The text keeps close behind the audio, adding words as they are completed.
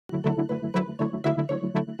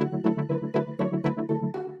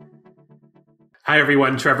Hi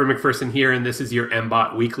everyone, Trevor McPherson here, and this is your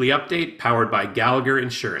MBOT Weekly update powered by Gallagher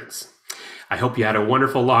Insurance. I hope you had a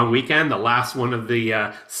wonderful long weekend, the last one of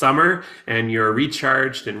the summer, and you're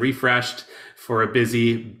recharged and refreshed for a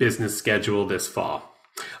busy business schedule this fall.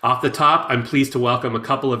 Off the top, I'm pleased to welcome a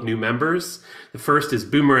couple of new members. The first is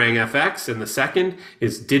Boomerang FX, and the second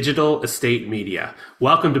is Digital Estate Media.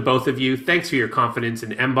 Welcome to both of you. Thanks for your confidence in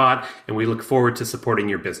MBOT, and we look forward to supporting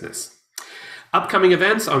your business. Upcoming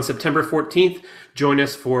events on September 14th, join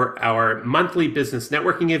us for our monthly business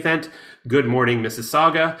networking event, Good Morning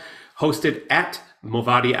Mississauga, hosted at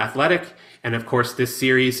Movati Athletic. And of course, this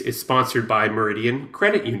series is sponsored by Meridian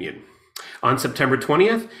Credit Union. On September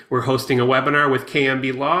 20th, we're hosting a webinar with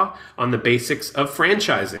KMB Law on the basics of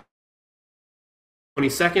franchising.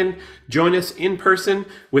 22nd, join us in person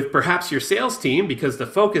with perhaps your sales team, because the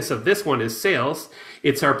focus of this one is sales.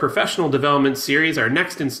 It's our professional development series, our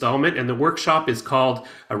next installment, and the workshop is called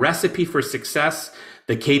A Recipe for Success,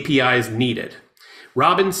 the KPIs Needed.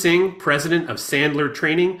 Robin Singh, president of Sandler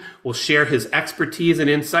Training, will share his expertise and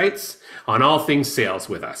insights on all things sales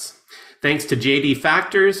with us. Thanks to JD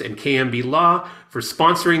Factors and KMB Law for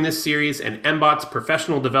sponsoring this series, and MBOT's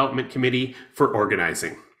Professional Development Committee for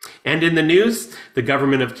organizing. And in the news, the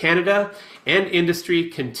Government of Canada and industry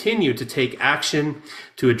continue to take action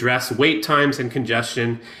to address wait times and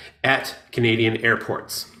congestion at Canadian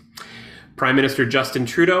airports. Prime Minister Justin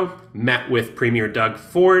Trudeau met with Premier Doug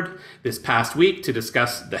Ford this past week to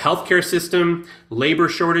discuss the healthcare system, labor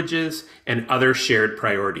shortages, and other shared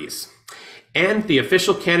priorities. And the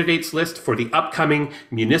official candidates list for the upcoming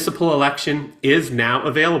municipal election is now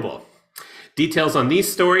available. Details on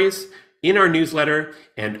these stories in our newsletter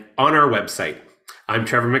and on our website. I'm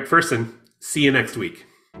Trevor McPherson. See you next week.